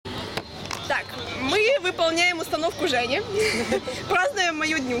Так, мы выполняем установку Жени, празднуем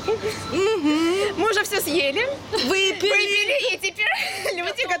мою днюху. Мы уже все съели, выпили, и теперь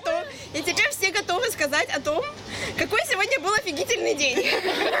люди готовы. И теперь все готовы сказать о том, какой сегодня был офигительный день.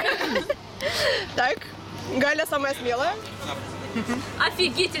 Так, Галя самая смелая.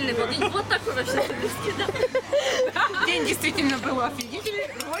 Офигительный был день. Вот такой вообще. День действительно был офигительный.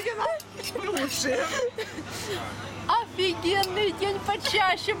 Родина лучшая. Офигенный день,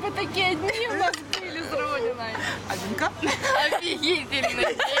 почаще бы такие дни у нас были с Родиной. Одинка. Офигительный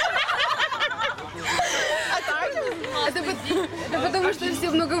день. А так? Это потому что все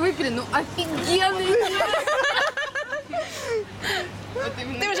много выпили, ну офигенный день.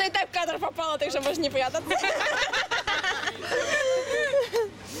 Ты уже и так в кадр попала, так что можешь не прятаться.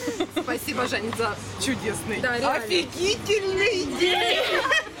 Спасибо, Женя, за чудесный, Да, офигительный день.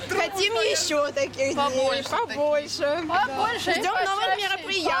 Хотим еще таких Побольше дней, побольше. Побольше. Ждем новых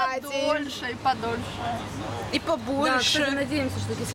мероприятий. Подольше и подольше. И побольше. Да, кстати, надеемся, что